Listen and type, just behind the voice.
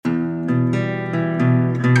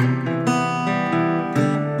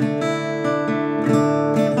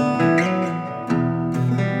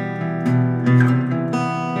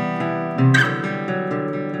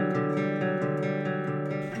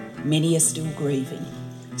grieving.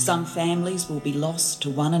 Some families will be lost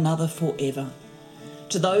to one another forever.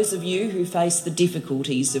 To those of you who face the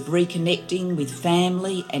difficulties of reconnecting with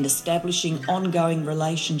family and establishing ongoing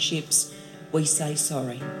relationships, we say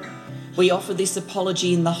sorry. We offer this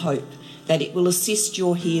apology in the hope that it will assist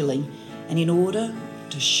your healing and in order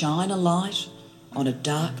to shine a light on a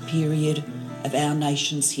dark period of our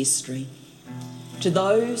nation's history. To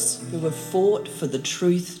those who have fought for the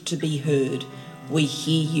truth to be heard, we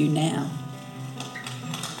hear you now.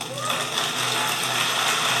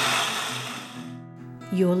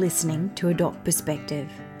 You're listening to Adopt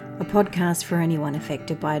Perspective, a podcast for anyone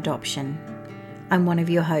affected by adoption. I'm one of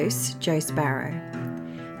your hosts, Jo Sparrow.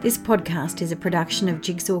 This podcast is a production of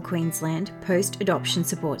Jigsaw Queensland Post-Adoption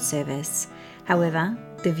Support Service. However,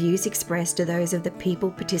 the views expressed are those of the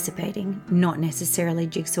people participating, not necessarily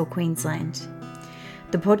Jigsaw Queensland.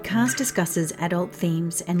 The podcast discusses adult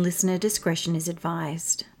themes and listener discretion is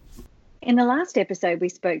advised. In the last episode, we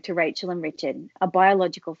spoke to Rachel and Richard, a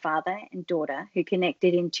biological father and daughter who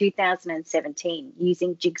connected in 2017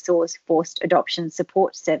 using Jigsaw's Forced Adoption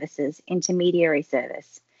Support Services intermediary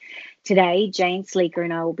service. Today, Jane Sleeker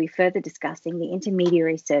and I will be further discussing the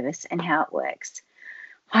intermediary service and how it works.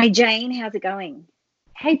 Hi, Jane. How's it going?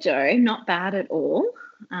 Hey, Jo. Not bad at all.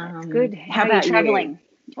 That's good. How are you traveling?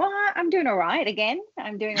 Well, I'm doing all right again.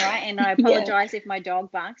 I'm doing all right. And I apologise if my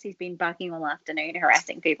dog barks. He's been barking all afternoon,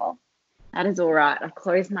 harassing people. That is all right. I've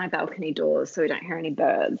closed my balcony doors so we don't hear any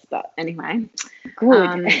birds. But anyway,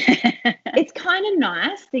 good. It's kind of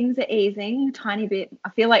nice. Things are easing a tiny bit. I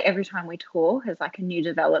feel like every time we talk is like a new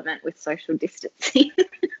development with social distancing.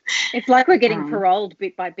 It's like we're getting paroled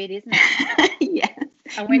bit by bit, isn't it? Yes.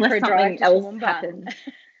 I went for a drive to Toowoomba.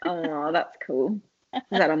 Oh, that's cool. Was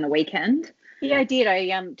that on the weekend? Yeah, I did.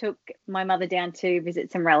 I took my mother down to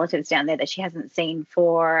visit some relatives down there that she hasn't seen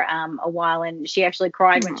for a while, and she actually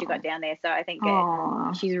cried when she got down there. So I think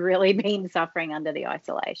she's really been suffering under the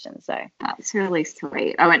isolation. So that's really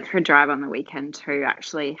sweet. I went for a drive on the weekend too.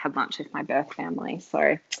 Actually, had lunch with my birth family.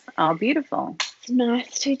 So beautiful. It's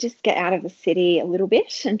nice to just get out of the city a little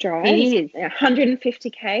bit and drive. It is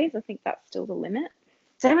 150 k's. I think that's still the limit.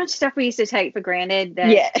 So much stuff we used to take for granted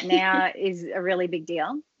that now is a really big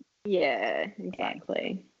deal. Yeah,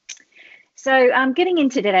 exactly. So getting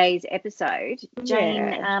into today's episode,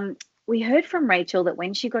 Jane, we heard from Rachel that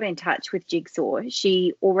when she got in touch with Jigsaw,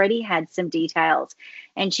 she already had some details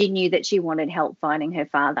and she knew that she wanted help finding her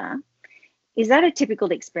father. Is that a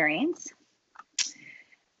typical experience?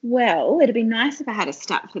 Well, it'd be nice if I had a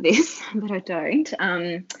stat for this, but I don't.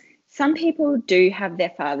 Some people do have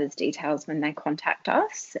their father's details when they contact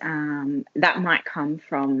us. That might come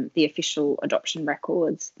from the official adoption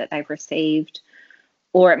records that they've received,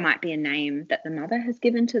 or it might be a name that the mother has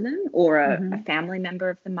given to them or a family member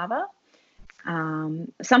of the mother.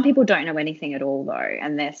 Some people don't know anything at all, though,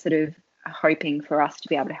 and they're sort of hoping for us to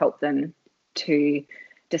be able to help them to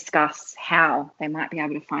discuss how they might be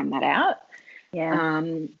able to find that out. Yeah.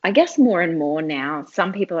 I guess more and more now,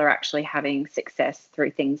 some people are actually having success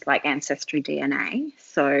through things like Ancestry DNA.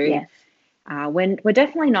 So we're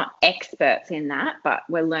definitely not experts in that, but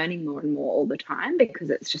we're learning more and more all the time because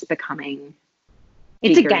it's just becoming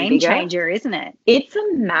It's a game changer, isn't it? It's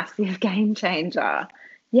a massive game changer.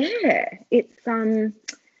 Yeah. It's some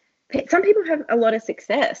people have a lot of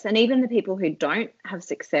success, and even the people who don't have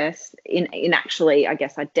success in actually, I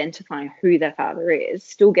guess, identifying who their father is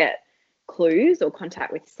still get clues or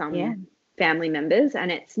contact with some family members, and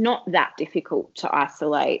it's not that difficult to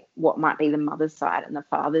isolate what might be the mother's side and the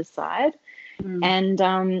father's side. And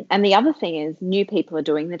the other thing is, new people are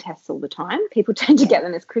doing the tests all the time. People tend to get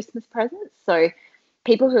them as Christmas presents, so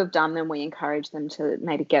people who have done them, we encourage them to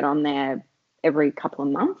maybe get on there every couple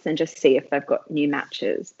of months and just see if they've got new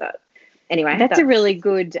matches. But anyway, that's a really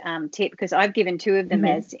good tip, because I've given two of them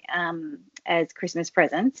as Christmas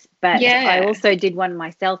presents, but I also did one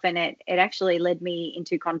myself, and it actually led me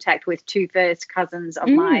into contact with two first cousins of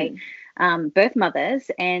my birth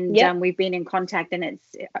mothers, and we've been in contact, and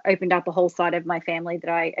it's opened up a whole side of my family that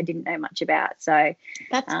I didn't know much about. So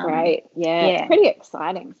that's great. It's pretty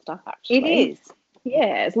exciting stuff, actually. It is.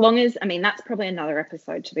 Yeah, as long as, I mean, that's probably another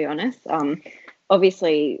episode, to be honest.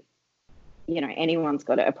 Obviously, you know, anyone's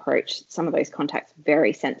got to approach some of those contacts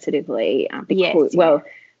very sensitively, because,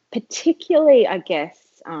 particularly, I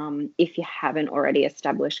guess, if you haven't already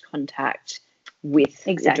established contact with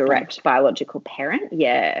a direct biological parent.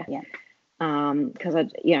 Because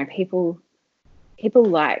people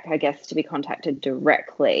like, I guess, to be contacted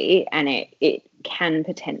directly, and it can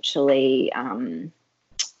potentially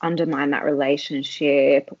undermine that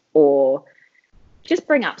relationship, or just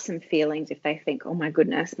bring up some feelings if they think, oh my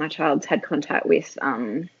goodness, my child's had contact with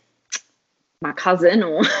my cousin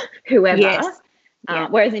or whoever. Yes. Yeah.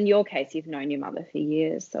 Whereas in your case, you've known your mother for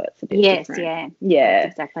years, so it's a bit Yes, different. yeah.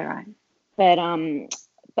 That's exactly right. But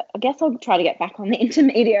I guess I'll try to get back on the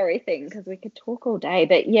intermediary thing because we could talk all day.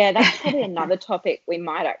 But yeah, that's probably another topic we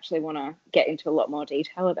might actually want to get into a lot more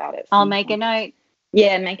detail about it. I'll make a note.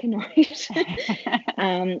 Yeah, make a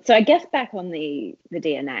note. So I guess back on the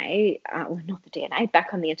DNA, well, not the DNA,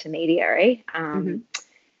 back on the intermediary.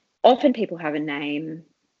 Often people have a name.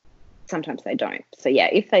 Sometimes they don't. So yeah,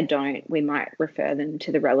 if they don't, we might refer them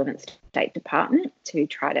to the relevant state department to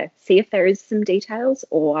try to see if there is some details,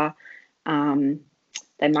 or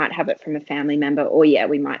they might have it from a family member, or yeah,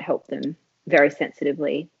 we might help them very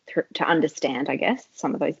sensitively to understand, I guess,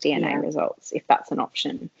 some of those DNA results, if that's an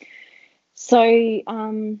option. So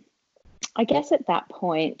I guess at that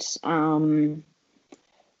point,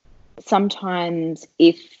 sometimes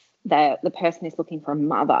if the person is looking for a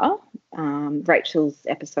mother, Rachel's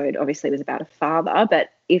episode obviously was about a father,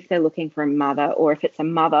 but if they're looking for a mother, or if it's a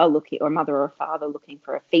mother or a mother or a father looking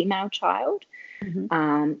for a female child,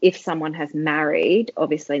 if someone has married,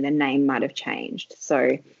 obviously the name might have changed.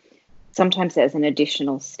 So sometimes there's an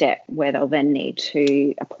additional step where they'll then need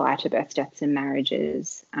to apply to births, deaths and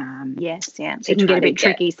marriages. Yes, yeah. It can get a bit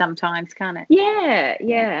tricky sometimes, can't it? Yeah.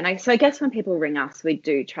 And I guess when people ring us, we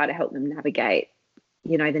do try to help them navigate,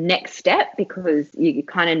 the next step, because you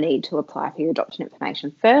kind of need to apply for your adoption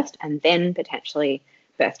information first, and then potentially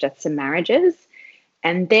births, deaths and marriages.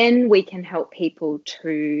 And then we can help people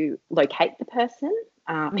to locate the person.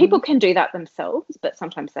 People can do that themselves, but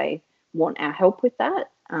sometimes they want our help with that.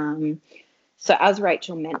 So as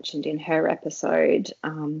Rachel mentioned in her episode,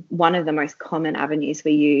 one of the most common avenues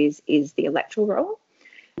we use is the electoral roll,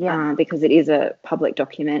 because it is a public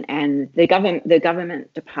document, and the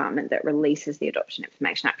government department that releases the adoption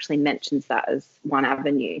information actually mentions that as one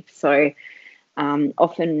avenue. So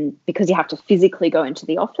often, because you have to physically go into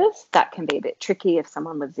the office, that can be a bit tricky if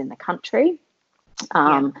someone lives in the country.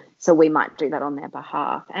 So we might do that on their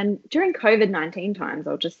behalf. And during COVID-19 times,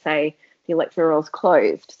 I'll just say the electoral roll's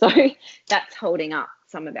closed. So that's holding up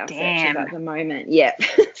some of our searches at the moment. Yeah.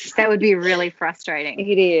 That would be really frustrating.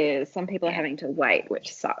 It is. Some people are having to wait,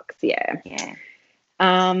 which sucks. Yeah.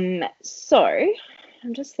 So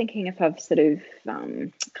I'm just thinking if I've sort of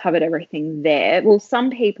covered everything there. Well,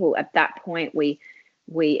 some people at that point, we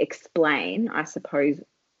explain, I suppose,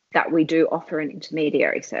 that we do offer an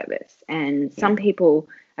intermediary service, and some people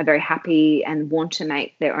are very happy and want to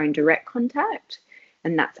make their own direct contact,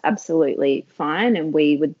 and that's absolutely fine. And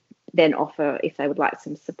we would then offer, if they would like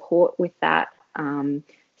some support with that.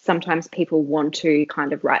 Sometimes people want to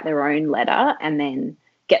kind of write their own letter and then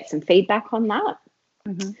get some feedback on that.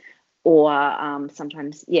 Or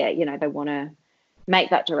sometimes, they want to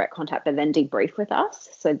make that direct contact but then debrief with us.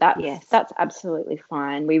 So that's absolutely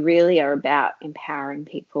fine. We really are about empowering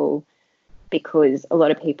people, because a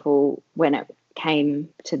lot of people, when it came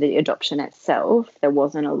to the adoption itself, there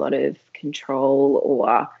wasn't a lot of control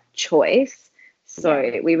or choice.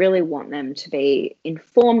 So we really want them to be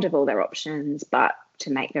informed of all their options, but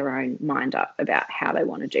to make their own mind up about how they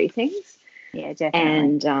want to do things. Yeah, definitely.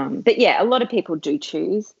 And but a lot of people do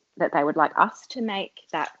choose that they would like us to make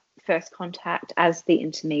that first contact as the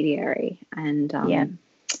intermediary, and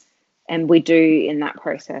and we do in that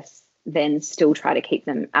process then still try to keep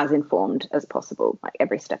them as informed as possible, like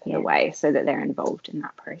every step of the way, so that they're involved in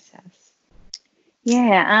that process.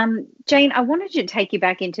 Jane, I wanted to take you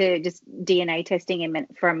back into just DNA testing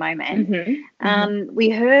for a moment. We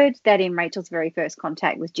heard that in Rachel's very first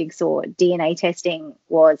contact with Jigsaw, DNA testing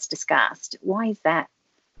was discussed. Why is that?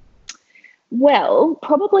 Well,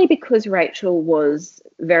 probably because Rachel was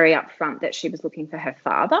very upfront that she was looking for her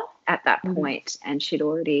father at that point, and she'd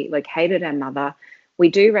already located her mother. We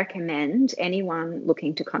do recommend anyone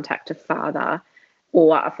looking to contact a father,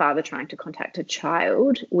 or a father trying to contact a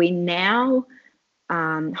child, we now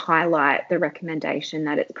highlight the recommendation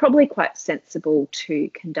that it's probably quite sensible to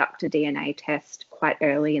conduct a DNA test quite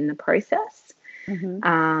early in the process.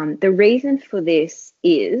 The reason for this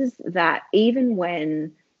is that even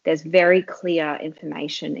when there's very clear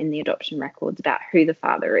information in the adoption records about who the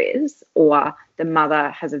father is, or the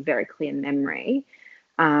mother has a very clear memory,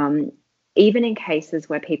 even in cases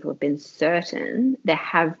where people have been certain, there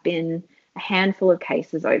have been a handful of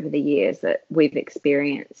cases over the years that we've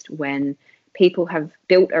experienced when people have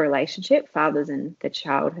built a relationship, fathers and the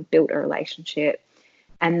child have built a relationship,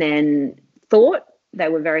 and then thought they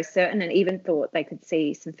were very certain, and even thought they could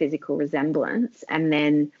see some physical resemblance, and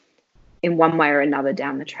then in one way or another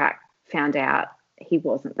down the track found out he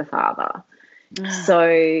wasn't the father.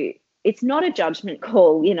 So it's not a judgment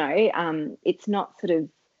call, it's not sort of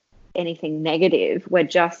anything negative. We're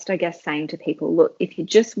just, I guess, saying to people, look, if you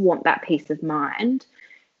just want that peace of mind,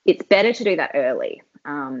 it's better to do that early.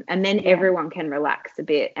 And then everyone can relax a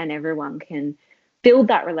bit and everyone can build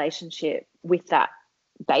that relationship with that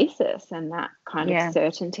basis and that kind of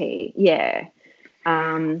certainty. Yeah.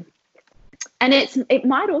 And it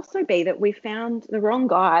might also be that we found the wrong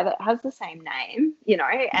guy that has the same name, you know,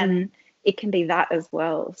 and it can be that as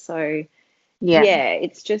well. So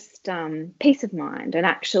it's just peace of mind. And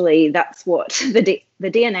actually that's what the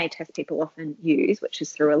DNA test people often use, which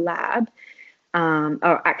is through a lab,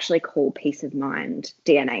 are actually called peace of mind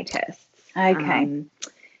DNA tests. Okay.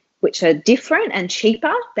 Which are different and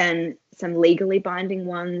cheaper than some legally binding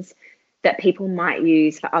ones that people might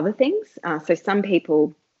use for other things. So some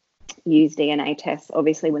people use DNA tests,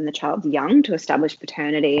 obviously, when the child's young to establish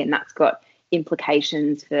paternity, and that's got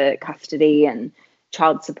implications for custody and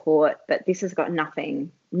child support. But this has got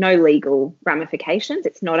no legal ramifications.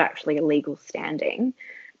 It's not actually a legal standing,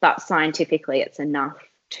 but scientifically it's enough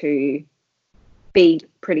to be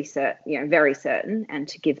pretty certain, very certain, and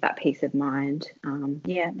to give that peace of mind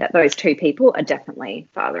that those two people are definitely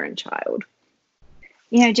father and child.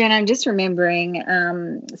 Jen, I'm just remembering,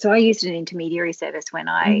 so I used an intermediary service when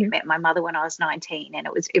I met my mother when I was 19, and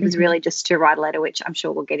it was really just to write a letter, which I'm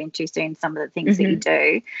sure we'll get into soon, some of the things that you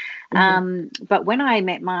do. But when I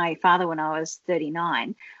met my father when I was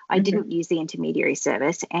 39, I didn't use the intermediary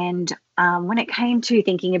service. And when it came to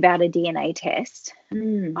thinking about a DNA test,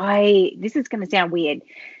 this is going to sound weird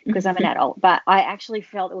because I'm an adult, but I actually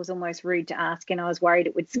felt it was almost rude to ask, and I was worried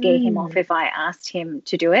it would scare him off if I asked him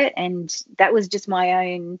to do it. And that was just my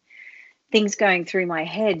own things going through my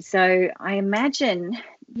head. So I imagine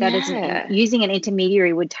that using an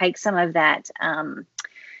intermediary would take some of that,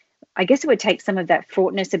 I guess it would take some of that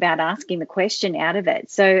fraughtness about asking the question out of it.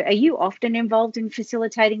 So are you often involved in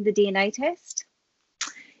facilitating the DNA test?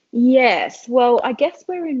 Yes. Well, I guess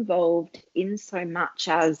we're involved in so much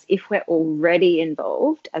as if we're already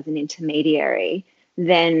involved as an intermediary,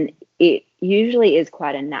 then it usually is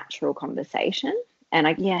quite a natural conversation. And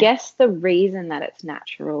I guess the reason that it's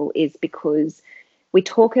natural is because we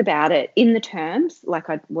talk about it in the terms, like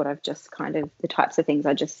what I've just kind of, the types of things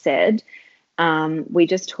I just said. We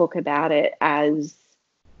just talk about it as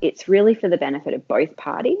it's really for the benefit of both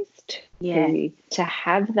parties to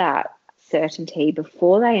have that certainty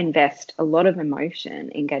before they invest a lot of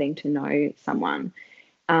emotion in getting to know someone.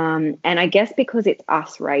 And I guess because it's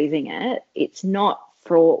us raising it, it's not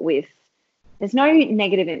fraught with, there's no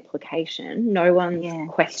negative implication. No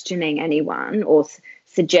one's questioning anyone or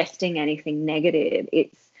suggesting anything negative.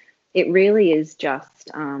 It really is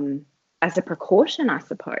just as a precaution, I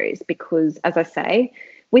suppose, because as I say,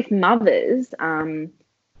 with mothers,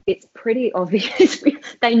 it's pretty obvious.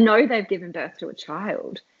 They know they've given birth to a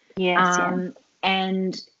child.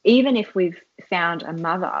 And even if we've found a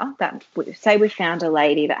mother that, say we found a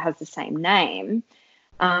lady that has the same name,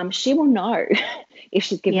 she will know if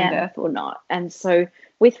she's given birth or not. And so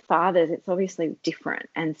with fathers, it's obviously different.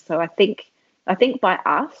 And so I think by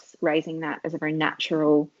us raising that as a very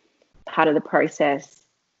natural part of the process,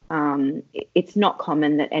 it's not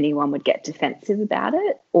common that anyone would get defensive about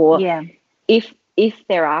it. Or if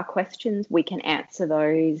there are questions, we can answer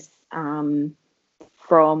those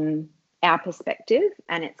from our perspective,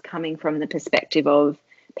 and it's coming from the perspective of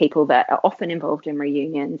people that are often involved in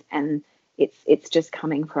reunions, and it's just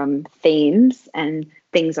coming from themes and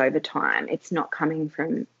things over time. It's not coming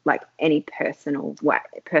from like any personal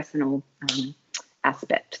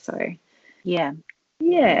aspect. So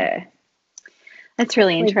that's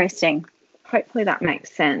really interesting. Hopefully that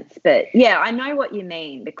makes sense. But I know what you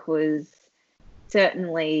mean, because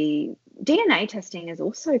certainly DNA testing is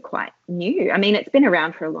also quite new. I mean, it's been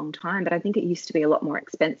around for a long time, but I think it used to be a lot more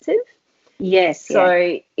expensive. Yes.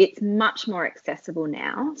 So it's much more accessible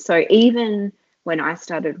now. So even when I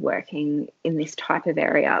started working in this type of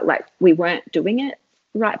area, like we weren't doing it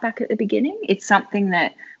right back at the beginning. It's something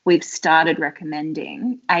that we've started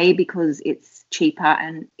recommending, because it's cheaper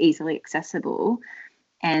and easily accessible,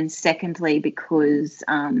 and secondly, because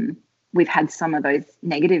we've had some of those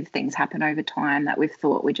negative things happen over time that we've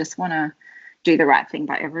thought we just want to do the right thing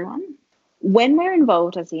by everyone. When we're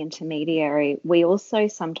involved as the intermediary, we also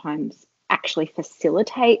sometimes actually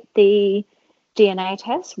facilitate the DNA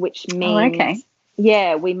test, which means,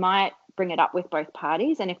 we might bring it up with both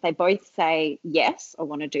parties. And if they both say, yes, I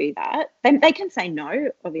want to do that, they can say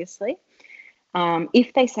no, obviously.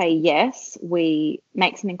 If they say yes, we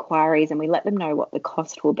make some inquiries and we let them know what the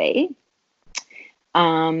cost will be.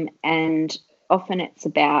 And often it's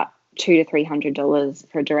about $200 to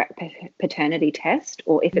 $300 for a direct paternity test,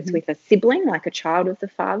 or if it's with a sibling, like a child of the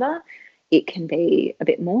father, it can be a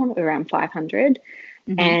bit more, around 500.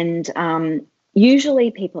 And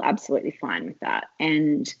usually people are absolutely fine with that.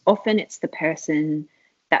 And often it's the person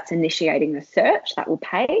that's initiating the search that will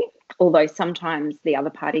pay, although sometimes the other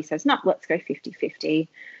party says, no, let's go 50-50.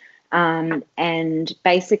 And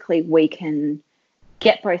basically we can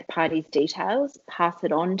get both parties' details, pass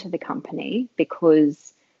it on to the company,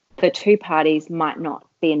 because the two parties might not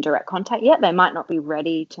be in direct contact yet. They might not be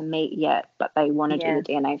ready to meet yet, but they want to do the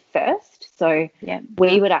DNA first. So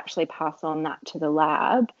we would actually pass on that to the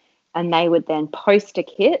lab, and they would then post a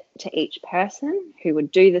kit to each person who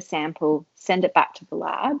would do the sample, send it back to the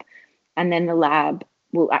lab, and then the lab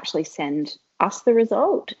will actually send us the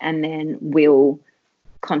result, and then we'll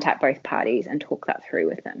contact both parties and talk that through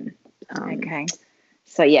with them. Okay.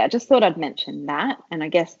 So, yeah, just thought I'd mention that. And I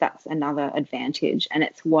guess that's another advantage. And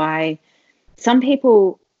it's why some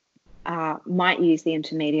people might use the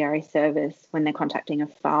intermediary service when they're contacting a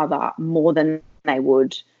father more than they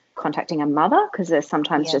would contacting a mother, because there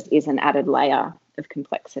sometimes just is an added layer of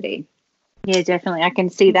complexity. Yeah, definitely. I can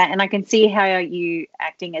see that. And I can see how you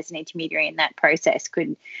acting as an intermediary in that process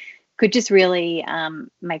could just really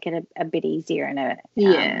make it a bit easier and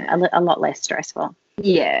a lot less stressful.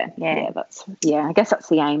 Yeah, I guess that's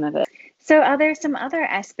the aim of it. So are there some other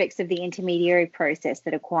aspects of the intermediary process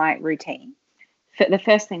that are quite routine? The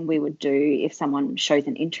first thing we would do if someone shows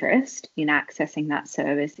an interest in accessing that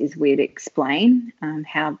service is we'd explain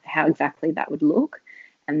how exactly that would look,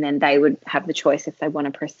 and then they would have the choice if they want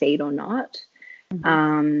to proceed or not.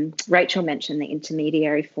 Rachel mentioned the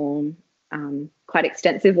intermediary form quite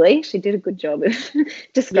extensively. She did a good job of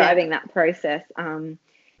describing that process.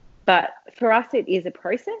 But for us, it is a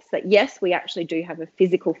process that, yes, we actually do have a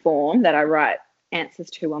physical form that I write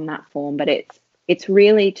answers to on that form, but it's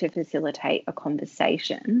really to facilitate a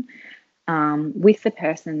conversation with the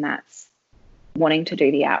person that's wanting to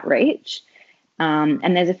do the outreach.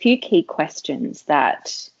 And there's a few key questions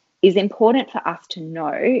that is important for us to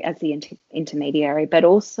know as the intermediary, but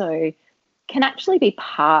also can actually be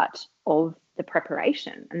part of the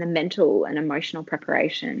preparation and the mental and emotional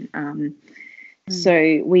preparation.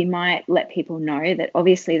 So we might let people know that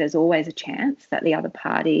obviously there's always a chance that the other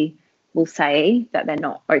party will say that they're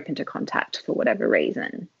not open to contact for whatever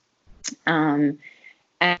reason. And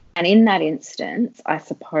in that instance, I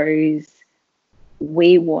suppose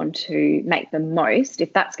we want to make the most,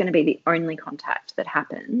 if that's going to be the only contact that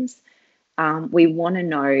happens, we want to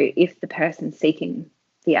know if the person seeking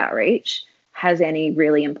the outreach has any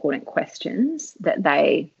really important questions that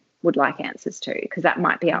they would like answers to, because that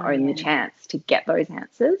might be our only chance to get those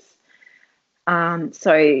answers.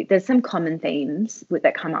 So there's some common themes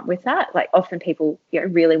that come up with that. Like often people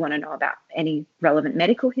really want to know about any relevant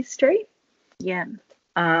medical history.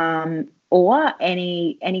 Or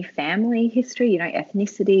any family history,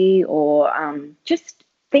 ethnicity, or just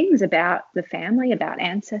things about the family, about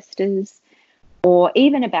ancestors, or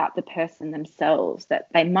even about the person themselves that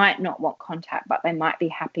they might not want contact, but they might be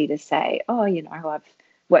happy to say, oh, I've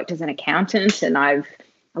worked as an accountant and I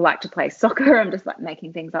like to play soccer. I'm just like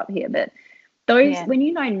making things up here. But those, when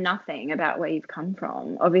you know nothing about where you've come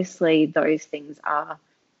from, obviously those things are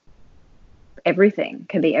everything,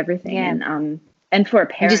 can be everything. And for a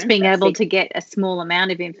parent, just being able to get a small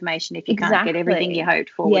amount of information if you can't get everything you hoped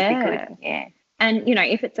for would be good. And,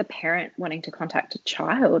 if it's a parent wanting to contact a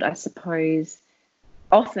child, I suppose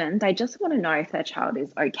often they just want to know if their child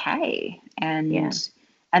is okay.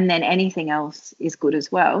 And then anything else is good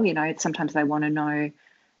as well. Sometimes they want to know,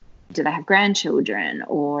 do they have grandchildren,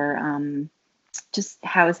 or just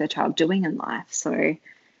how is their child doing in life? So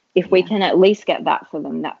if we can at least get that for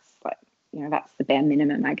them, that's like, that's the bare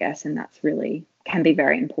minimum, I guess. And that's really can be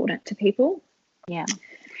very important to people.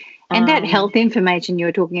 And that health information you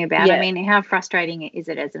were talking about, I mean, how frustrating is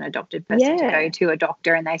it as an adopted person to go to a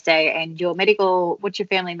doctor and they say, and what's your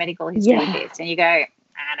family medical history with this? And you go, I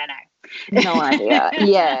don't know. No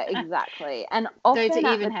idea. Exactly. And often so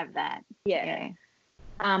to even have that.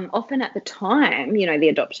 Often at the time, the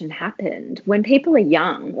adoption happened, when people are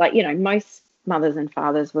young, like, most mothers and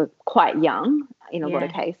fathers were quite young in a lot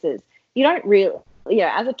of cases. You don't really,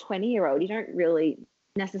 as a 20-year-old, you don't really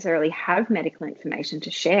necessarily have medical information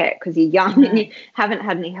to share because you're young and you haven't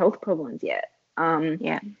had any health problems yet.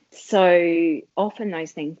 So often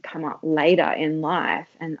those things come up later in life,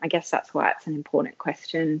 and I guess that's why it's an important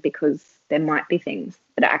question, because there might be things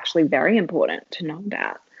that are actually very important to know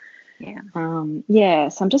about. So I'm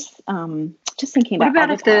just thinking about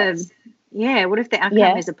what if the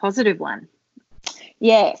outcome is a positive one?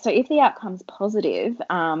 So if the outcome's positive,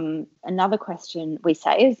 another question we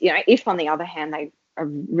say is, if on the other hand they are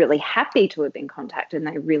really happy to have been contacted and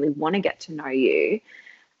they really want to get to know you,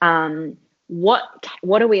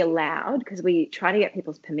 What are we allowed? Because we try to get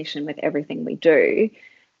people's permission with everything we do.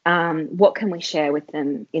 What can we share with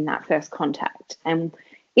them in that first contact? And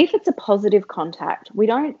if it's a positive contact, we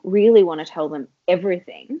don't really want to tell them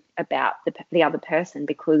everything about the other person,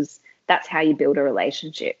 because that's how you build a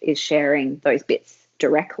relationship, is sharing those bits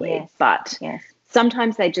directly. Yes. But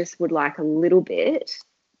sometimes they just would like a little bit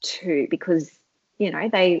too, because,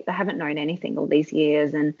 they haven't known anything all these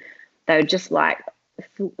years, and they would just like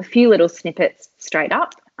a few little snippets straight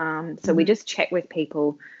up. So we just check with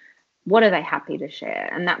people, what are they happy to share?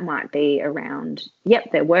 And that might be around,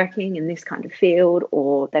 they're working in this kind of field,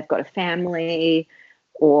 or they've got a family,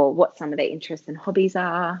 or what some of their interests and hobbies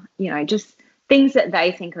are, just things that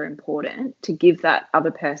they think are important, to give that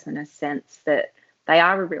other person a sense that they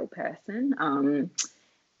are a real person,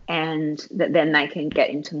 and that then they can get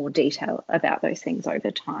into more detail about those things over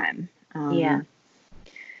time.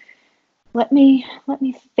 Let me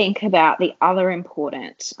think about the other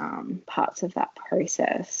important parts of that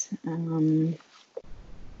process. Do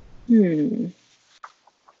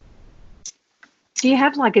you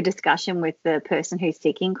have like a discussion with the person who's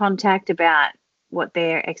seeking contact about what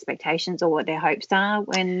their expectations or what their hopes are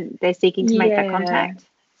when they're seeking to make that contact?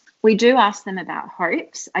 We do ask them about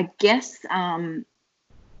hopes. I guess,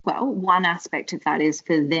 one aspect of that is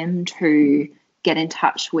for them to get in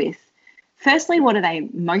touch with, firstly, what are they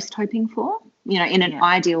most hoping for? In an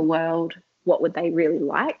ideal world, what would they really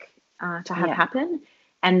like to have happen?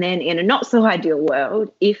 And then in a not so ideal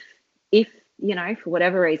world, if for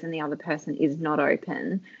whatever reason the other person is not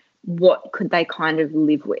open, what could they kind of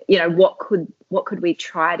live with? What could we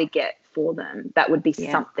try to get for them that would be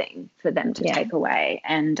something for them to take away?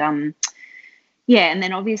 And and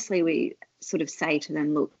then obviously we sort of say to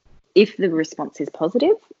them, look, if the response is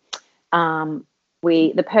positive,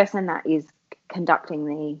 the person that is conducting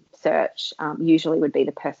the search usually would be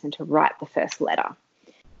the person to write the first letter.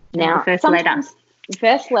 Now, the first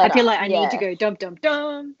letter. I feel like I need to go dum dum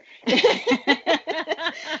dum.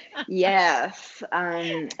 Yes.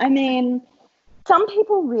 I mean, some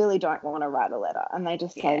people really don't want to write a letter, and they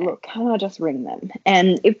just say, look, can I just ring them?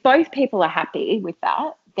 And if both people are happy with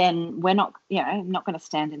that, then we're not, not going to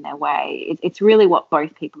stand in their way. It's really what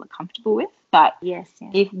both people are comfortable with. But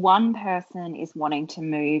if one person is wanting to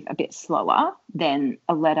move a bit slower, then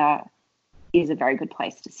a letter is a very good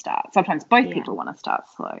place to start. Sometimes both people want to start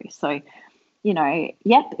slow. So,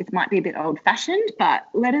 it might be a bit old-fashioned, but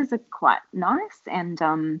letters are quite nice,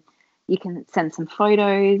 and you can send some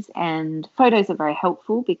photos, and photos are very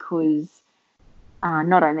helpful because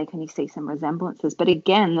not only can you see some resemblances, but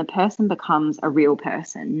again, the person becomes a real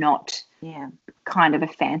person, not kind of a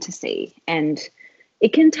fantasy. And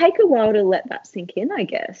it can take a while to let that sink in, I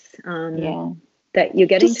guess. That you're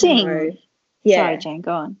getting to know. Sorry, Jane,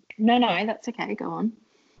 go on. No, that's okay. Go on.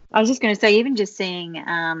 I was just going to say, even just seeing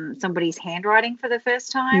somebody's handwriting for the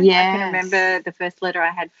first time. Yes. I can remember the first letter I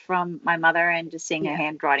had from my mother, and just seeing her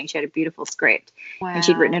handwriting. She had a beautiful script, and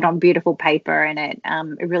she'd written it on beautiful paper, and it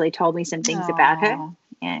really told me some things about her.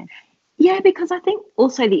 Yeah, because I think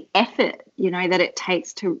also the effort, that it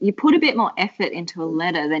takes you put a bit more effort into a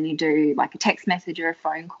letter than you do like a text message or a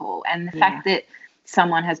phone call. And the fact that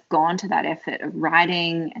someone has gone to that effort of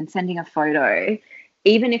writing and sending a photo,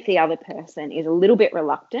 even if the other person is a little bit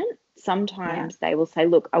reluctant, sometimes they will say,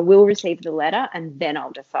 look, I will receive the letter and then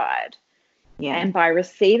I'll decide. And by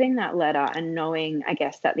receiving that letter and knowing, I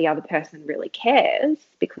guess, that the other person really cares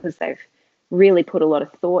because they've really put a lot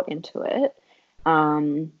of thought into it,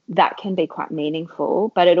 that can be quite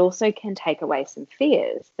meaningful. But it also can take away some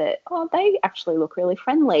fears that, they actually look really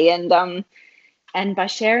friendly. And by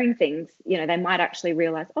sharing things, they might actually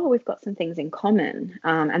realize, we've got some things in common.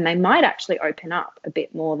 And they might actually open up a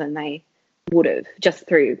bit more than they would have just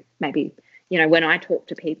through maybe, when I talk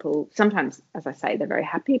to people, sometimes, as I say, they're very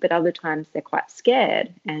happy, but other times they're quite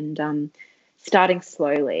scared. And starting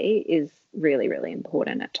slowly is really, really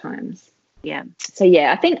important at times. Yeah. So,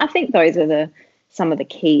 I think those are some of the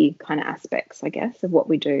key kind of aspects, I guess, of what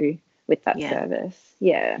we do with that service.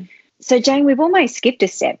 Yeah. So, Jane, we've almost skipped a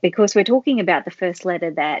step because we're talking about the first letter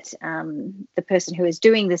that the person who is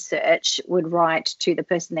doing the search would write to the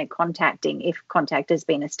person they're contacting if contact has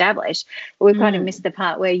been established. But we've kind of missed the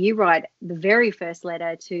part where you write the very first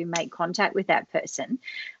letter to make contact with that person.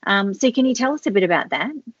 So can you tell us a bit about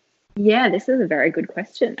that? Yeah, this is a very good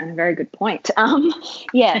question and a very good point.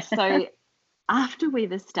 So after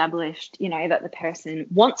we've established, that the person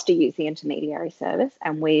wants to use the intermediary service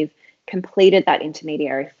and we've completed that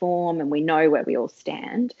intermediary form and we know where we all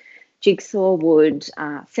stand, Jigsaw would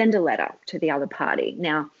send a letter to the other party.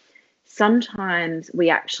 Now, sometimes we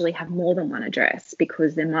actually have more than one address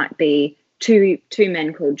because there might be two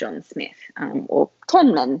men called John Smith, or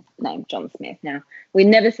 10 men named John Smith. Now, we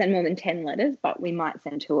never send more than 10 letters, but we might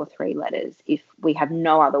send 2 or 3 letters if we have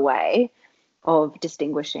no other way of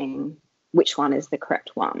distinguishing which one is the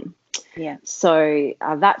correct one. Yeah. So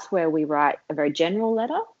that's where we write a very general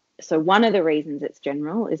letter. So one of the reasons it's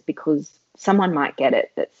general is because someone might get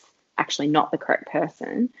it that's actually not the correct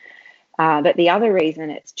person. But the other reason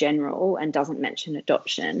it's general and doesn't mention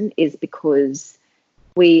adoption is because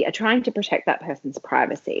we are trying to protect that person's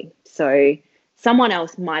privacy. So someone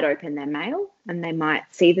else might open their mail and they might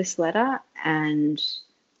see this letter, and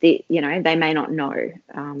they may not know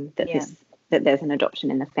that there's an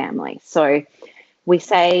adoption in the family. So we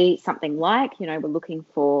say something like, we're looking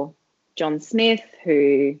for John Smith,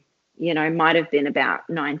 who, might have been about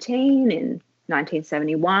 19 in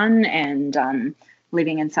 1971 and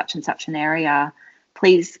living in such and such an area.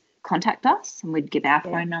 Please contact us, and we'd give our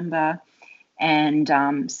phone number. And,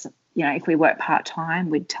 if we work part-time,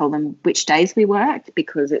 we'd tell them which days we worked,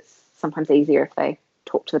 because it's sometimes easier if they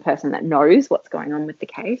talk to the person that knows what's going on with the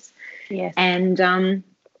case. Yes.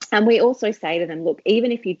 And we also say to them, look,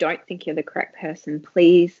 even if you don't think you're the correct person,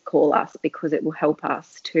 please call us, because it will help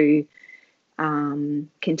us to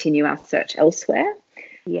continue our search elsewhere.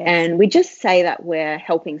 Yes. And we just say that we're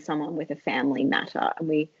helping someone with a family matter, and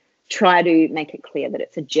we try to make it clear that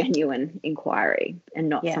it's a genuine inquiry and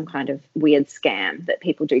not some kind of weird scam that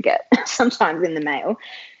people do get sometimes in the mail,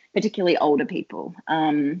 particularly older people.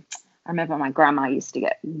 I remember my grandma used to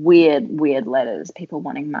get weird letters, people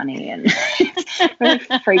wanting money, and it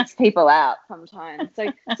really freaks people out sometimes. So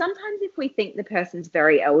sometimes if we think the person's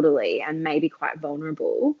very elderly and maybe quite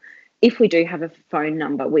vulnerable, if we do have a phone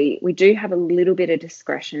number, we do have a little bit of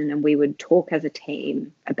discretion, and we would talk as a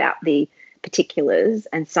team about the particulars,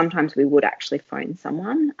 and sometimes we would actually phone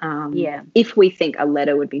someone if we think a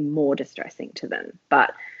letter would be more distressing to them.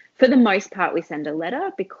 But for the most part, we send a letter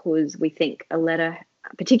because we think a letter,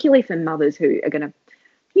 particularly for mothers who are going to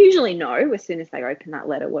usually know as soon as they open that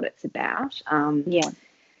letter what it's about.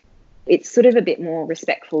 It's sort of a bit more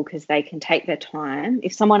respectful because they can take their time.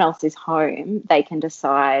 If someone else is home, they can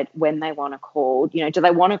decide when they want to call. Do they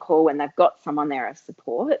want to call when they've got someone there as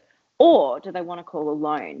support, or do they want to call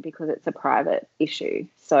alone because it's a private issue?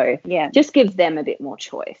 So just gives them a bit more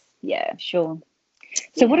choice. Yeah, sure.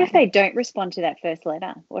 So what if they don't respond to that first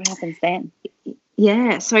letter? What happens then?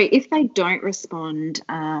 Yeah, so if they don't respond,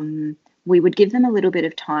 we would give them a little bit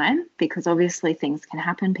of time, because obviously things can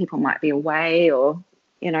happen. People might be away, or,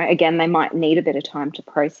 again, they might need a bit of time to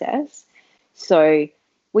process. So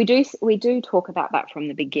we do talk about that from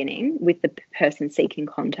the beginning with the person seeking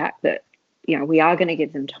contact, that, we are going to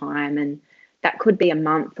give them time, and that could be a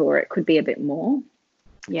month or it could be a bit more.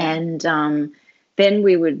 Yeah. And then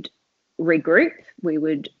we would regroup. We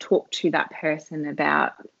would talk to that person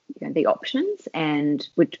about the options, and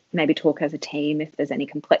would maybe talk as a team if there's any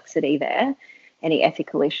complexity there, any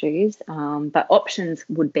ethical issues. But options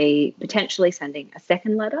would be potentially sending a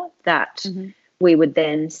second letter that we would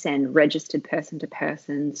then send registered person to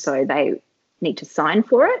person, so they need to sign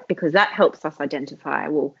for it, because that helps us identify,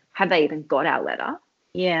 well, have they even got our letter?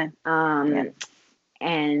 Yeah.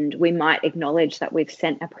 And we might acknowledge that we've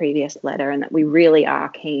sent a previous letter and that we really are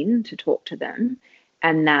keen to talk to them,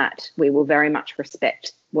 and that we will very much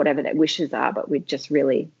respect whatever their wishes are, but we'd just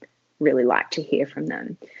really, really like to hear from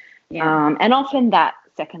them. Yeah. And often that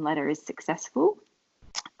second letter is successful.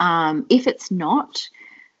 If it's not,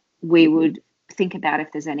 we would think about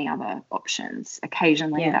if there's any other options.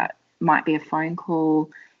 Occasionally that might be a phone call,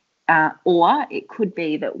 or it could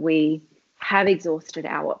be that we have exhausted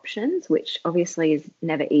our options, which obviously is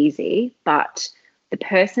never easy, but the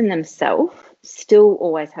person themselves still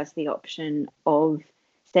always has the option of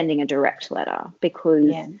sending a direct letter,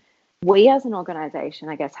 because we as an organisation,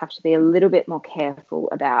 I guess, have to be a little bit more careful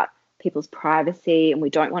about people's privacy, and we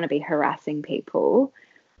don't want to be harassing people.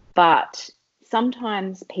 But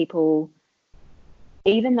sometimes people,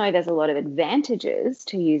 even though there's a lot of advantages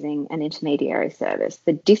to using an intermediary service,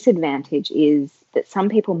 the disadvantage is that some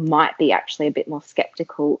people might be actually a bit more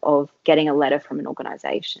skeptical of getting a letter from an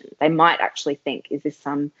organisation. They might actually think, is this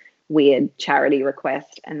some weird charity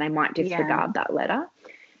request? And they might disregard that letter.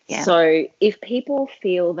 Yeah. So if people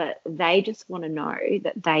feel that they just want to know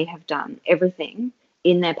that they have done everything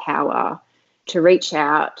in their power to reach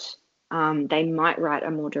out, they might write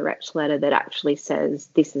a more direct letter that actually says,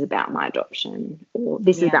 this is about my adoption, or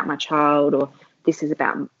this is about my child, or this is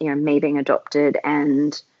about me being adopted,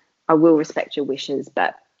 and I will respect your wishes,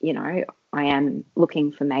 but I am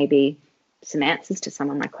looking for maybe some answers to some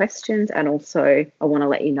of my questions, and also I want to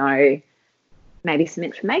let you know maybe some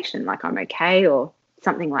information, like I'm okay, or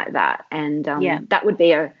something like that. And that would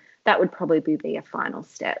be a that would probably be a final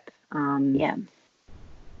step.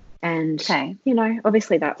 And,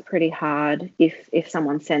 obviously that's pretty hard if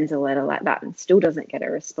someone sends a letter like that and still doesn't get a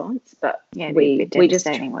response. But we just,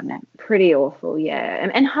 wouldn't it? Pretty awful,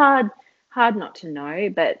 and hard not to know.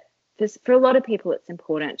 But for a lot of people, it's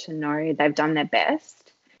important to know they've done their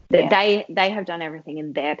best, that they have done everything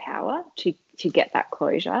in their power to get that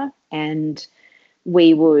closure, and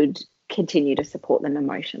we would continue to support them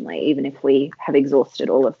emotionally, even if we have exhausted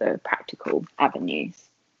all of the practical avenues.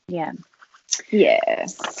 Yeah.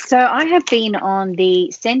 So I have been on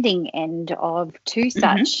the sending end of two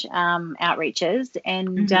such outreaches,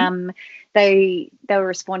 and they were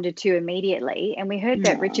responded to immediately. And we heard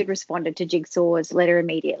that Richard responded to Jigsaw's letter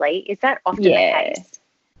immediately. Is that often the case?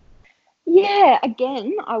 Yeah.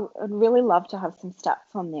 Again, I'd really love to have some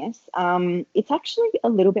stats on this. It's actually a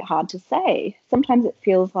little bit hard to say. Sometimes it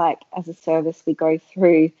feels like as a service we go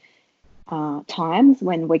through times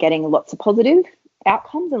when we're getting lots of positive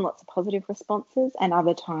outcomes and lots of positive responses, and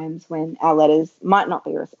other times when our letters might not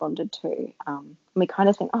be responded to. We kind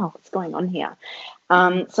of think, what's going on here?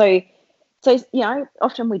 So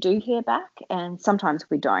often we do hear back, and sometimes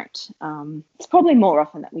we don't. It's probably more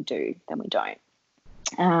often that we do than we don't.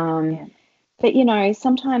 But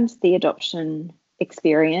sometimes the adoption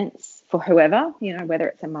experience for whoever, whether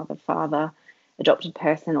it's a mother, father, adopted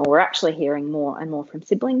person, or we're actually hearing more and more from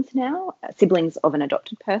siblings now, siblings of an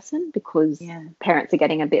adopted person, because parents are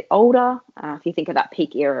getting a bit older. If you think of that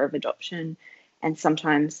peak era of adoption, and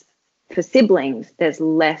sometimes for siblings, there's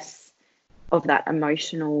less of that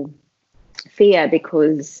emotional fear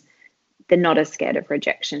because they're not as scared of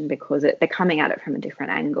rejection because they're coming at it from a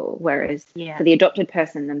different angle. Whereas for the adopted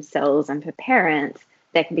person themselves and for parents,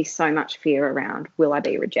 there can be so much fear around, will I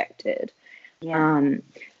be rejected?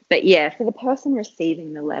 But for the person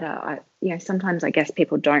receiving the letter, sometimes I guess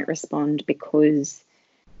people don't respond because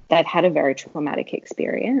they've had a very traumatic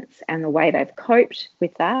experience, and the way they've coped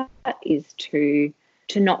with that is to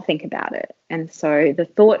not think about it. And so the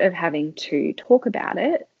thought of having to talk about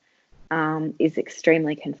it is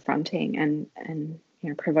extremely confronting and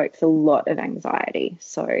provokes a lot of anxiety.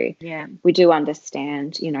 So we do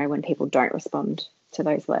understand, when people don't respond to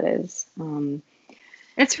those letters.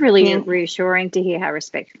 It's really reassuring to hear how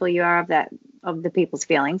respectful you are of the people's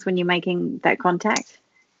feelings when you're making that contact.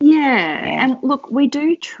 And look, we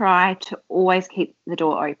do try to always keep the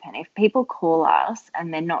door open. If people call us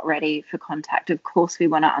and they're not ready for contact, of course we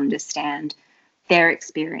want to understand their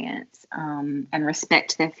experience and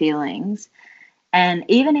respect their feelings. And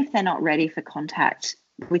even if they're not ready for contact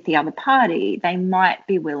with the other party, they might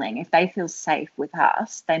be willing, if they feel safe with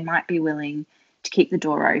us, they might be willing to keep the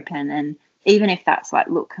door open. And even if that's like,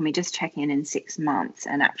 look, can we just check in 6 months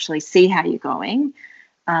and actually see how you're going?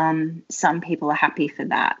 Some people are happy for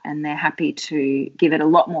that, and they're happy to give it a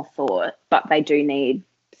lot more thought, but they do need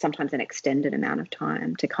sometimes an extended amount of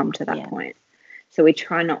time to come to that point. So we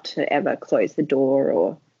try not to ever close the door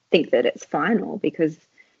or think that it's final, because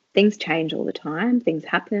things change all the time, things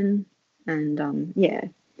happen, and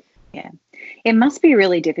It must be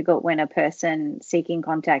really difficult when a person seeking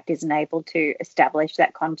contact isn't able to establish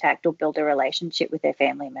that contact or build a relationship with their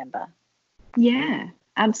family member. Yeah,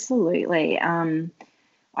 absolutely.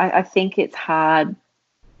 I think it's hard.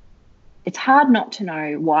 It's hard not to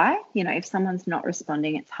know why. If someone's not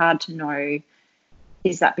responding, it's hard to know,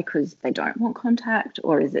 is that because they don't want contact,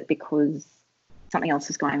 or is it because something else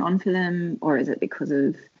is going on for them, or is it because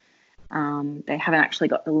of they haven't actually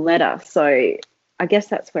got the letter? So I guess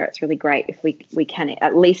that's where it's really great if we can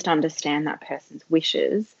at least understand that person's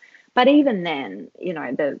wishes. But even then,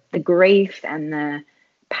 the grief and the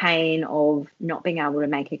pain of not being able to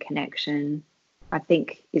make a connection, I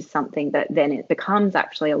think, is something that then it becomes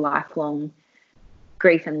actually a lifelong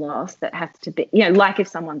grief and loss that has to be, like if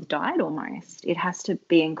someone's died almost, it has to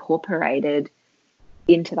be incorporated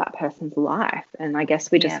into that person's life. And I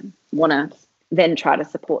guess we just want to then try to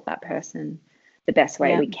support that person the best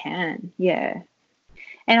way we can. Yeah.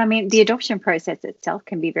 And I mean, the adoption process itself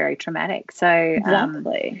can be very traumatic. So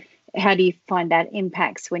exactly. How do you find that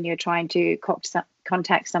impacts when you're trying to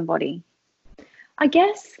contact somebody? I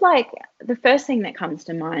guess the first thing that comes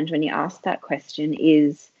to mind when you ask that question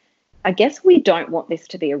is, I guess we don't want this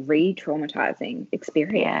to be a re-traumatizing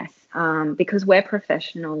experience, because we're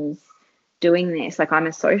professionals doing this. I'm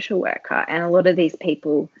a social worker, and a lot of these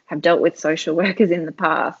people have dealt with social workers in the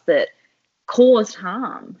past that caused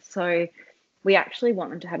harm. So we actually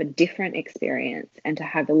want them to have a different experience and to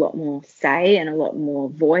have a lot more say and a lot more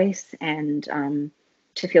voice, and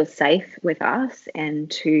to feel safe with us, and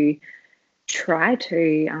to try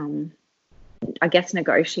to and I guess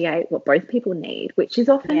negotiate what both people need, which is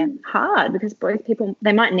often hard because both people,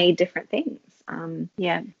 they might need different things.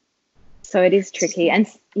 So it is tricky. And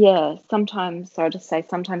sometimes, so I'll just say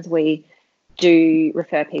sometimes we do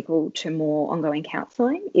refer people to more ongoing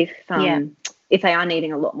counselling if they are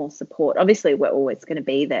needing a lot more support. Obviously, we're always going to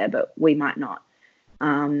be there, but we might not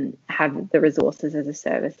have the resources as a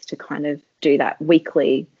service to kind of do that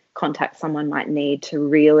weekly contact someone might need to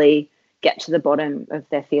really get to the bottom of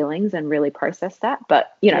their feelings and really process that.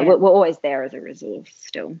 But, we're always there as a resource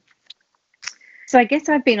still. So I guess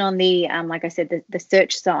I've been on the, like I said, the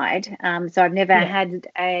search side. So I've never had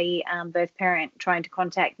a birth parent trying to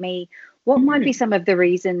contact me. What might be some of the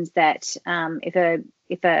reasons that if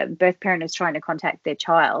a birth parent is trying to contact their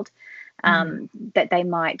child, that they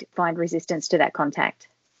might find resistance to that contact?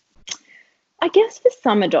 I guess for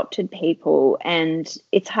some adopted people, and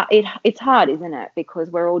it's hard, isn't it?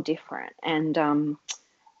 Because we're all different. And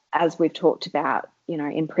as we've talked about,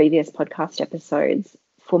 in previous podcast episodes,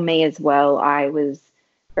 for me as well, I was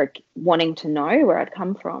wanting to know where I'd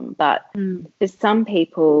come from. But for some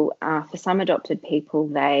people, for some adopted people,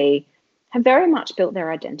 they have very much built their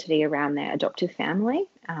identity around their adoptive family,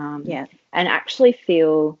 and actually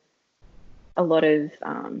feel a lot of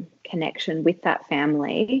connection with that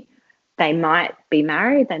family. They might be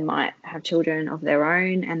married, they might have children of their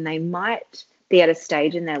own, and they might be at a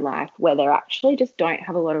stage in their life where they actually just don't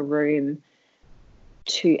have a lot of room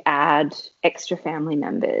to add extra family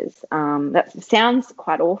members. That sounds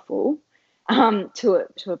quite awful to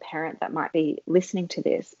a parent that might be listening to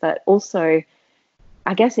this, but also,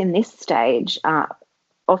 I guess in this stage,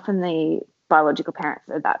 often the biological parents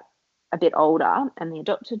are a bit older, and the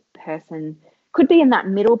adopted person could be in that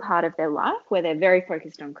middle part of their life where they're very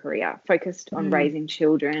focused on career, focused on raising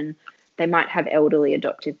children. They might have elderly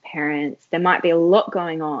adoptive parents. There might be a lot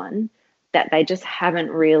going on that they just haven't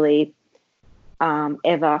really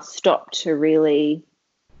ever stopped to really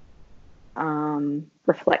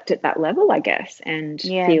reflect at that level, I guess, and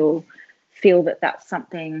feel that that's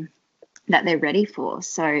something that they're ready for.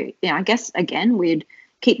 So, I guess, again, we'd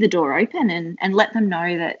keep the door open and let them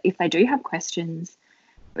know that if they do have questions,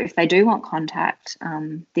 if they do want contact,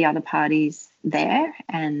 the other party's there.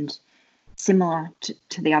 And similar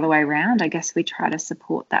to the other way around, I guess we try to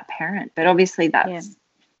support that parent. But obviously that's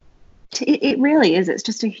it really is. It's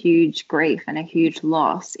just a huge grief and a huge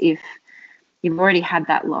loss if you've already had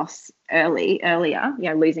that loss earlier,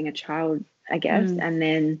 losing a child, I guess, and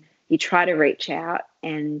then you try to reach out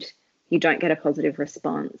and you don't get a positive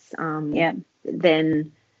response.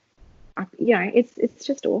 Then, it's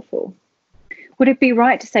just awful. Would it be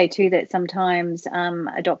right to say too that sometimes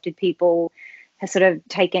adopted people have sort of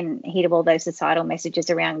taken heed of all those societal messages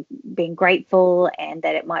around being grateful, and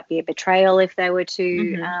that it might be a betrayal if they were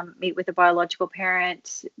to meet with a biological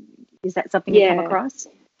parent? Is that something you come across?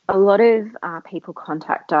 A lot of people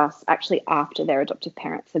contact us actually after their adoptive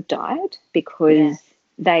parents have died, because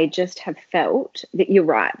they just have felt that, you're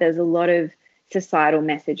right, there's a lot of societal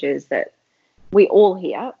messages that we all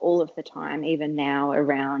hear all of the time, even now,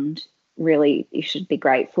 around really you should be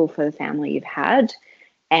grateful for the family you've had,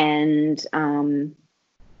 and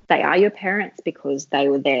they are your parents because they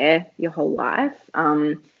were there your whole life.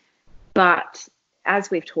 But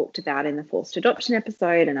as we've talked about in the forced adoption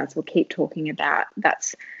episode, and as we'll keep talking about,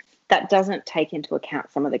 that doesn't take into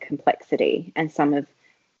account some of the complexity and some of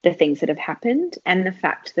the things that have happened, and the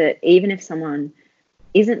fact that even if someone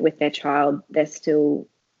isn't with their child, they're still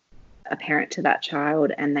a parent to that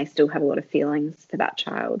child, and they still have a lot of feelings for that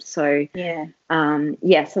child. So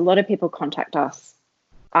yes, a lot of people contact us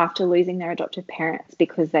after losing their adoptive parents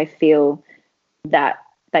because they feel that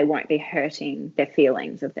they won't be hurting their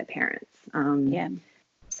feelings of their parents.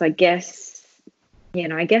 So I guess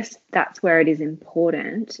that's where it is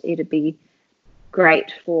important. It'd be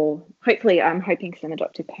great for, hopefully, I'm hoping some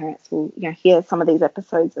adoptive parents will hear some of these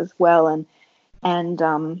episodes as well, and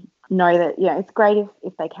know that it's great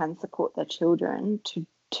if they can support their children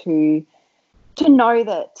to know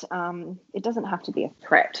that it doesn't have to be a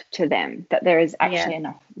threat to them, that there is actually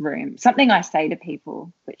enough room. Something I say to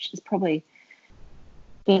people, which has probably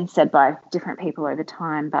been said by different people over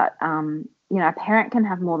time, but a parent can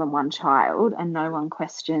have more than one child and no one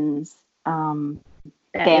questions them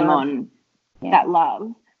on that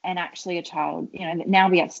love. And actually a child, now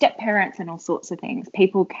we have step parents and all sorts of things.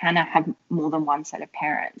 People can have more than one set of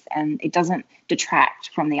parents, and it doesn't detract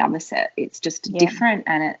from the other set. It's just different,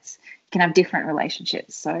 and you can have different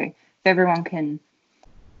relationships. So if everyone can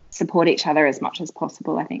support each other as much as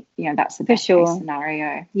possible, I think, that's the best case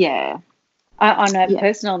scenario. Yeah. On a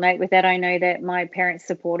personal note with that, I know that my parents'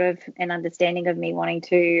 supportive and understanding of me wanting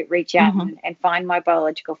to reach out and find my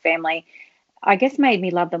biological family. I guess made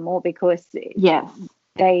me love them more because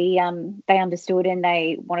they understood and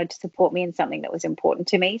they wanted to support me in something that was important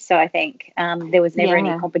to me. So I think there was never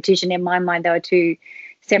any competition in my mind. They were two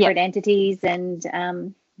separate entities, and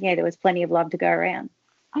there was plenty of love to go around.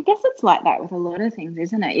 I guess it's like that with a lot of things,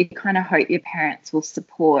 isn't it? You kind of hope your parents will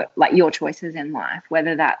support like your choices in life,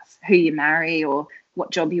 whether that's who you marry or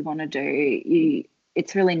what job you want to do.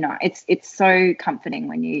 It's really nice. It's so comforting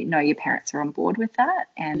when you know your parents are on board with that.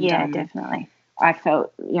 And definitely. I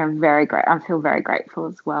felt very great. I feel very grateful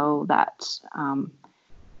as well that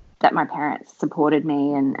that my parents supported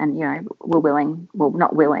me and were willing. Well,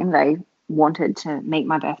 not willing. They wanted to meet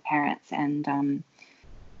my birth parents and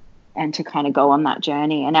to kind of go on that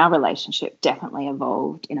journey. And our relationship definitely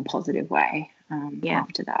evolved in a positive way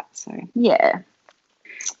after that. So, yeah.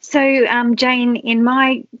 So, Jane, in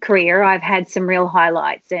my career, I've had some real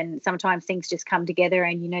highlights, and sometimes things just come together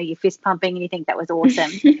and, you're fist pumping and you think that was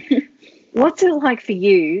awesome. What's it like for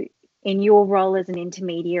you in your role as an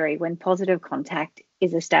intermediary when positive contact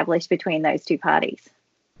is established between those two parties?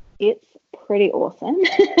 It's pretty awesome.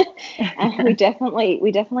 And we definitely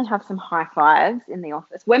have some high fives in the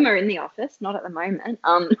office when we're in the office, not at the moment.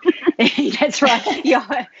 That's right. You're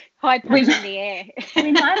high punch in the air.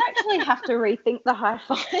 We might actually have to rethink the high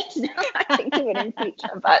fives now. I think of it in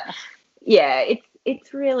future, but yeah,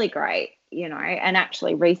 it's really great, And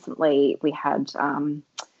actually, recently we had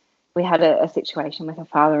a situation with a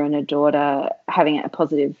father and a daughter having a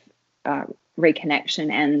positive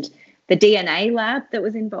reconnection, and the DNA lab that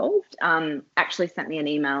was involved actually sent me an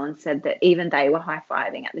email and said that even they were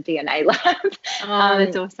high-fiving at the DNA lab. Oh,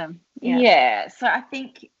 that's awesome. Yeah. So I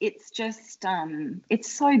think it's just,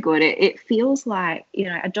 it's so good. It feels like,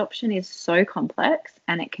 adoption is so complex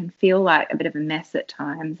and it can feel like a bit of a mess at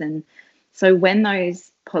times. And so when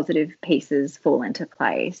those positive pieces fall into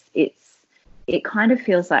place, it kind of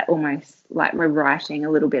feels like almost like we're writing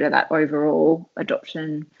a little bit of that overall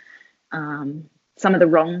adoption, some of the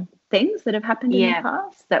wrong things that have happened in the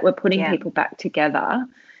past, that we're putting people back together.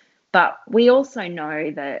 But we also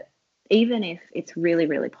know that even if it's really,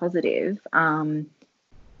 really positive,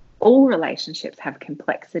 all relationships have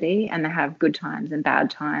complexity and they have good times and bad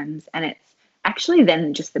times. And it's actually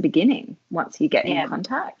then just the beginning once you get in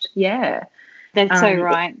contact. Yeah. That's so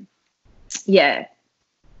right. Go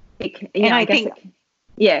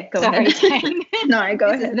ahead. No, go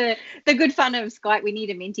ahead. The good fun of Skype. We need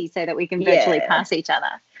a minty so that we can virtually pass each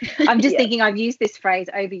other. I'm just thinking I've used this phrase,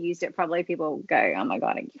 overused it. Probably people go, oh my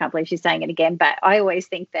God, I can't believe she's saying it again. But I always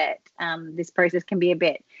think that this process can be a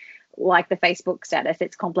bit like the Facebook status.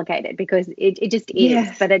 It's complicated because it just is,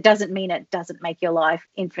 but it doesn't mean it doesn't make your life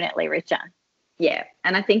infinitely richer. Yeah,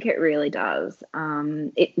 and I think it really does.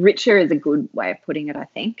 Richer is a good way of putting it, I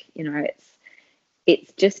think.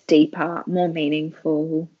 It's just deeper, more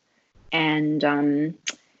meaningful. And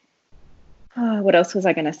what else was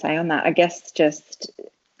I going to say on that? I guess just,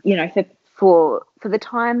 for the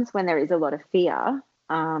times when there is a lot of fear,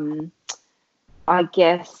 I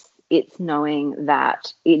guess it's knowing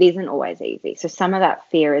that it isn't always easy. So some of that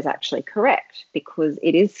fear is actually correct because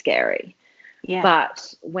it is scary. Yeah.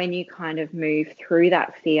 But when you kind of move through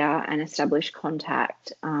that fear and establish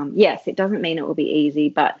contact, yes, it doesn't mean it will be easy,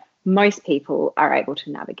 but most people are able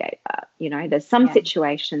to navigate that. There's some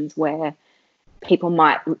situations where people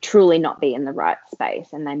might truly not be in the right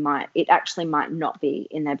space and it actually might not be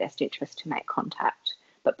in their best interest to make contact,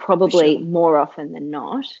 but probably more often than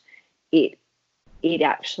not, it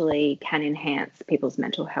actually can enhance people's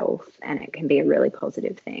mental health and it can be a really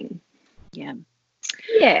positive thing. Yeah.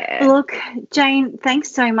 Yeah. Look, Jane,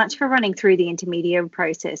 thanks so much for running through the intermediary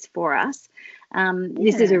process for us.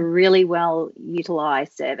 This is a really well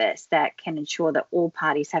utilised service that can ensure that all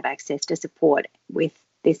parties have access to support with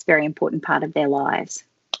this very important part of their lives.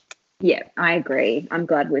 Yeah, I agree. I'm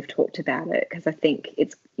glad we've talked about it because I think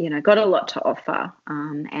it's got a lot to offer,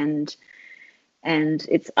 and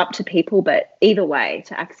it's up to people. But either way,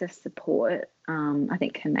 to access support, I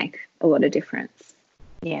think can make a lot of difference.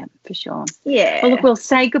 Yeah, for sure. Yeah. Well, look, we'll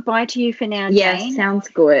say goodbye to you for now, Jane. Yeah, sounds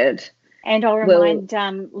good. And I'll remind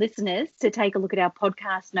listeners to take a look at our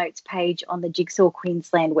podcast notes page on the Jigsaw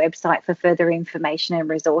Queensland website for further information and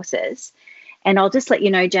resources. And I'll just let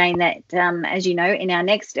you know, Jane, that as you know, in our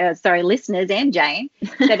next, listeners and Jane,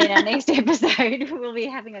 that in our next episode, we'll be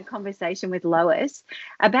having a conversation with Lois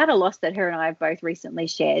about a loss that her and I have both recently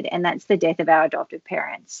shared, and that's the death of our adoptive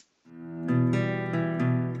parents.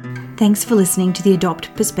 Thanks for listening to the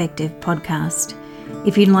Adopt Perspective podcast.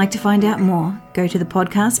 If you'd like to find out more, go to the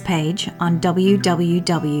podcast page on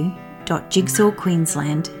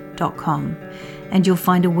www.jigsawqueensland.com and you'll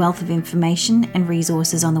find a wealth of information and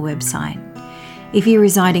resources on the website. If you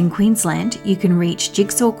reside in Queensland, you can reach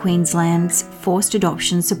Jigsaw Queensland's Forced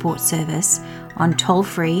Adoption Support Service on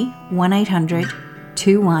toll-free 1800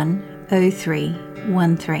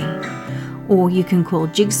 210313, or you can call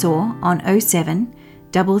Jigsaw on 07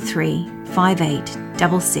 33 58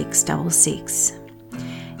 6666.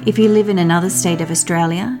 If you live in another state of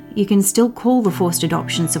Australia, you can still call the Forced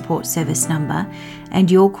Adoption Support Service number,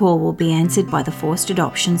 and your call will be answered by the Forced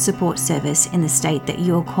Adoption Support Service in the state that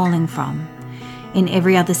you're calling from. In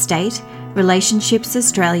every other state, Relationships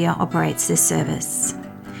Australia operates this service.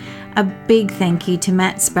 A big thank you to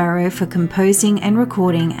Matt Sparrow for composing and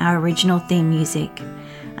recording our original theme music.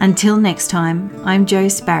 Until next time, I'm Jo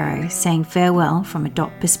Sparrow saying farewell from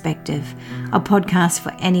Adopt Perspective, a podcast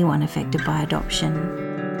for anyone affected by adoption.